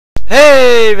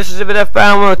Hey, this is F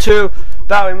Brown 102,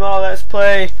 back with more Let's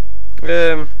Play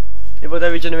Evil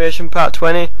Dead Regeneration Part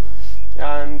 20,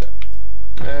 and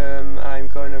I'm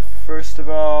going to first of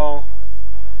all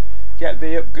get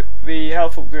the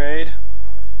health upgrade,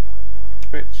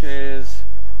 which is,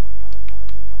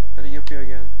 are you up here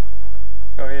again?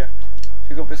 Oh yeah, if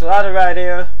you go up this ladder right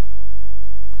here,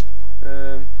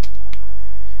 and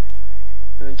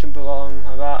then jump along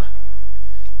like that.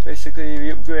 Basically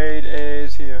the upgrade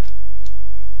is here.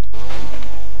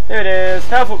 Here it is,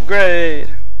 health upgrade.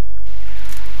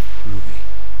 Ruby.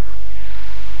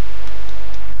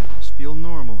 I must feel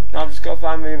normal again. I've just got to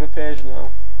find the other page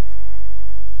now.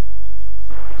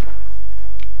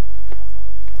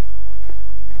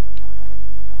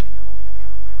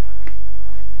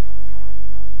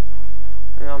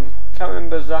 And I can't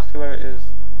remember exactly where it is.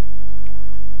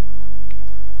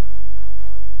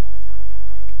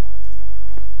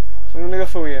 So I'm gonna go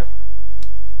through here.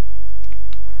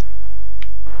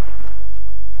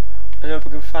 I hope I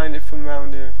can find it from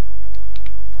around here.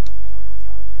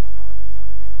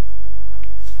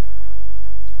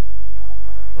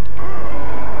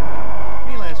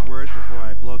 Any last words before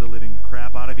I blow the living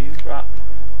crap out of you? Crap.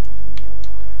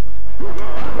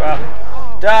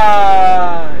 Crap.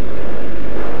 Die!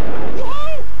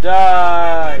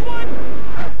 Die!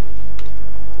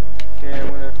 Okay, I'm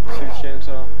gonna shoot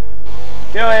chainsaw.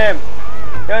 Kill him!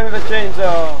 Kill him with a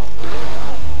chainsaw!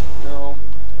 No.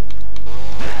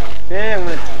 Okay, I'm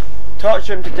gonna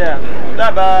torture him to death.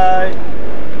 Bye bye!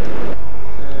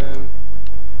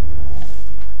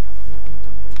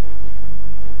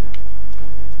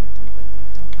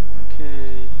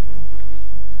 Okay.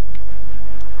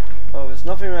 Oh, there's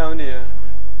nothing around here.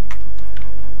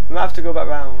 I might have to go back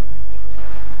round.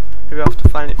 Maybe I'll have to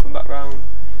find it from back round.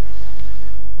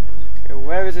 Okay,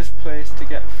 where is this place to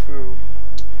get through?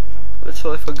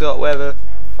 Literally forgot where the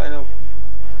final.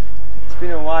 It's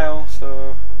been a while,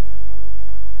 so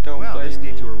don't blame me. Well, this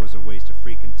detour was a waste of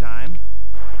freaking time.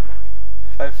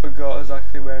 If I forgot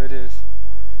exactly where it is.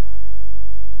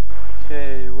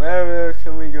 Okay, where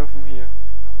can we go from here?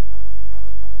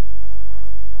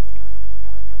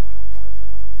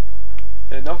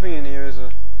 There's nothing in here, is there?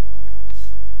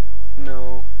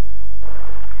 No.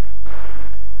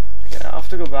 Okay, I have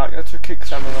to go back. Let's kick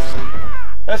Sam around.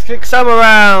 Let's kick Sam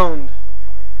around!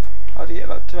 How do you get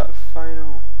back to that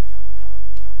final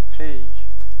page?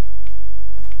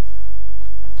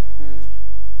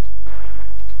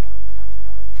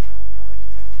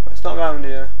 It's not around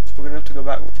here, so we're gonna have to go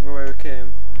back where we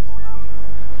came.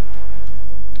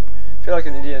 I feel like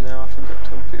an idiot now, I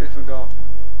completely forgot.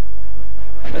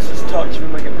 Let's just touch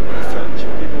him and get let's touch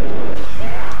people more.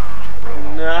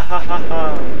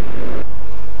 Nah.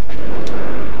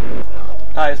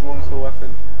 That is one cool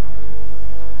weapon.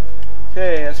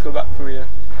 Okay, let's go back through here.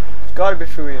 It's gotta be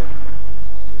through here.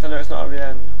 I know it's not at the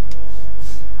end.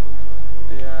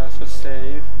 But yeah, let's just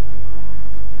save.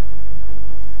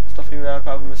 There's nothing there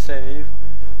apart from a save.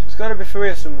 So it's gotta be through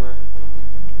here somewhere.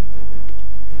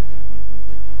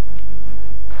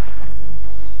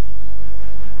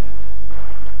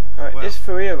 Alright, well, it's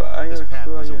through here, but I ain't gonna path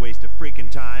was a waste of freaking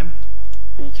time.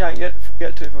 And you can't get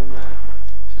to it from there.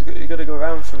 So you gotta go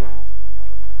around somehow.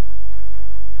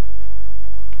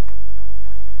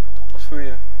 What's through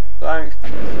here? Blank.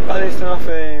 That leads to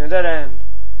nothing. A dead end.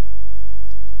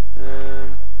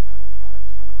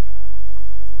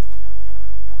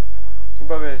 What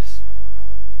about this?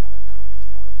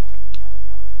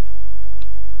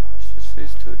 This just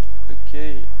leads to a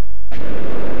gate.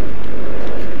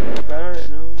 Better,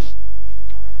 no.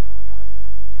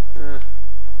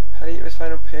 How do you get this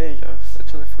final page? I've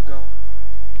literally forgot.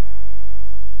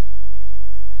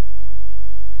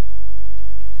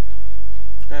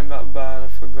 I'm that bad, I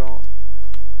forgot.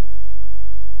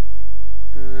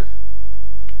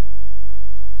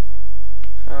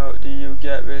 How do you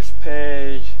get this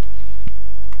page?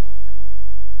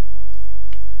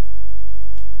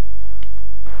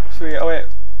 Sweet, oh wait,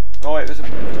 there's a...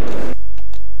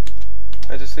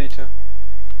 I just need to...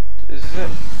 Is this it?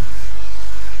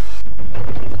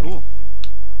 Cool.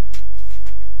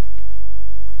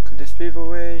 Could this be the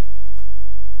way?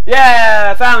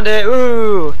 Yeah, I found it!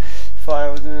 Ooh! Thought I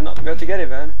was gonna not be able to get it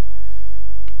then.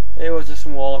 It was just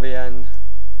some wall at the end.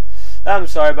 I'm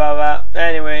sorry about that.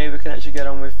 Anyway, we can actually get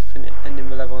on with ending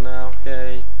the level now.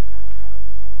 Yay.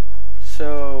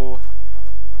 So,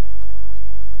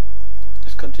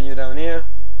 let's continue down here.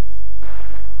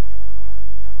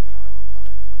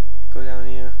 Go down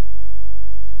here.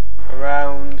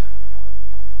 Around.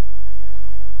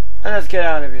 And let's get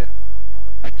out of here.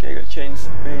 Okay, got chains,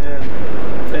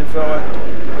 flamethrower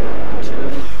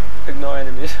to ignore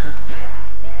enemies.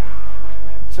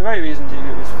 the right reason to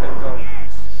use flamethrower.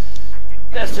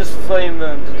 Let's just flame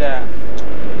them to death.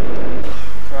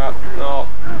 Crap, no.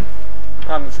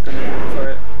 I'm just gonna go for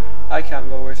it. I can't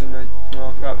go worse than that.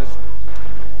 No, crap, there's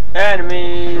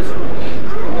enemies!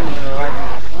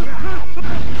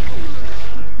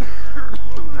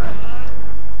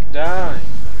 Die!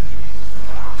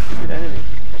 Good enemy.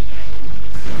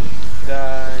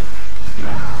 Die.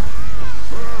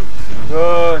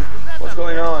 Run! What's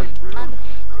going on?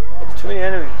 Too many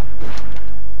enemies.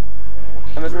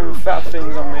 And there's really fat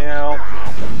things on me now.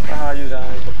 Ah, you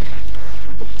die.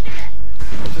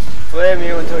 Just flame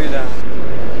you until you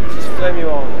die. Just flame you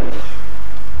all.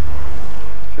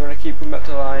 If you want to keep them back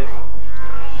to life.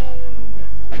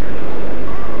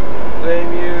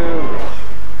 Flame you.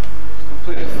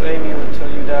 Completely flame you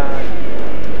until you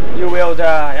die. You will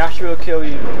die. Ash will kill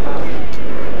you.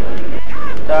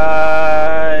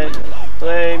 Die.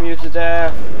 Flame you to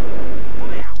death.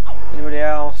 Anybody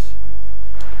else?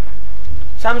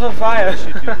 Sam's on fire. We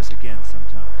should do this again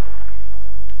sometime.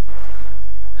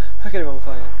 Look at him on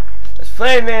fire. Let's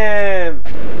flame him!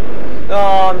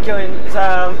 Oh, I'm killing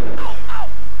Sam.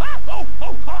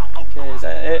 Okay, is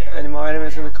that it? Any more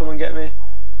enemies gonna come and get me?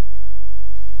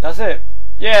 That's it.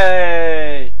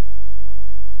 Yay!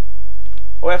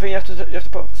 Oh, I think you have to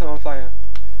put Sam on fire.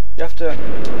 You have to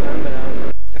remember now.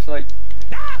 You have to like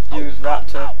use that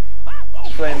to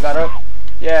flame that up.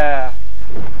 Yeah.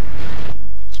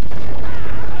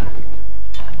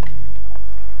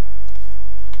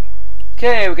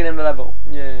 Okay, we can end the level.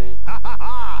 Yay.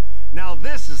 Now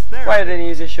this is therapy. Quite an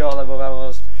easy short level that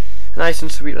was. Nice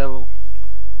and sweet level.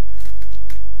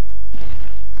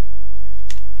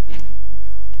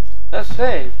 Let's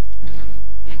save.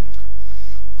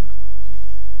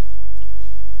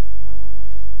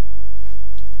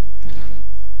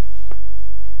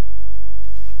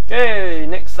 Okay,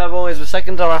 next level is the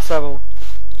second to last level.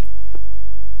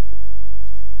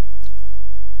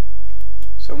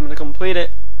 So I'm going to complete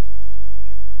it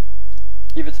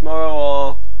either tomorrow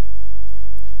or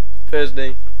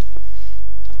Thursday.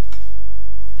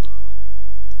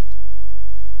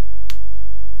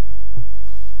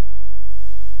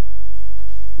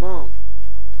 Mom.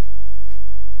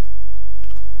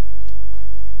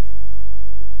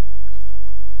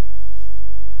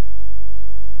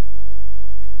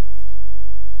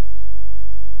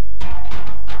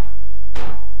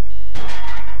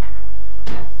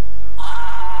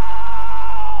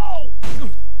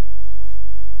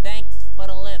 Thanks for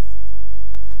the lift,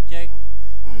 Jake.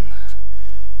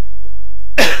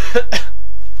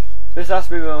 This has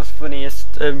to be the most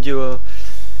funniest duo.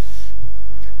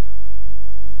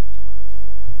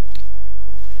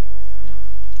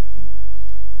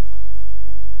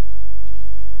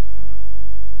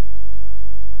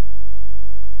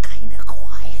 Kinda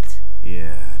quiet.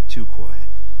 Yeah, too quiet.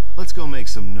 Let's go make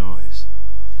some noise.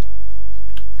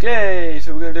 Okay,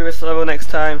 so we're going to do this level next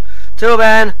time. Till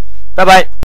then, bye bye.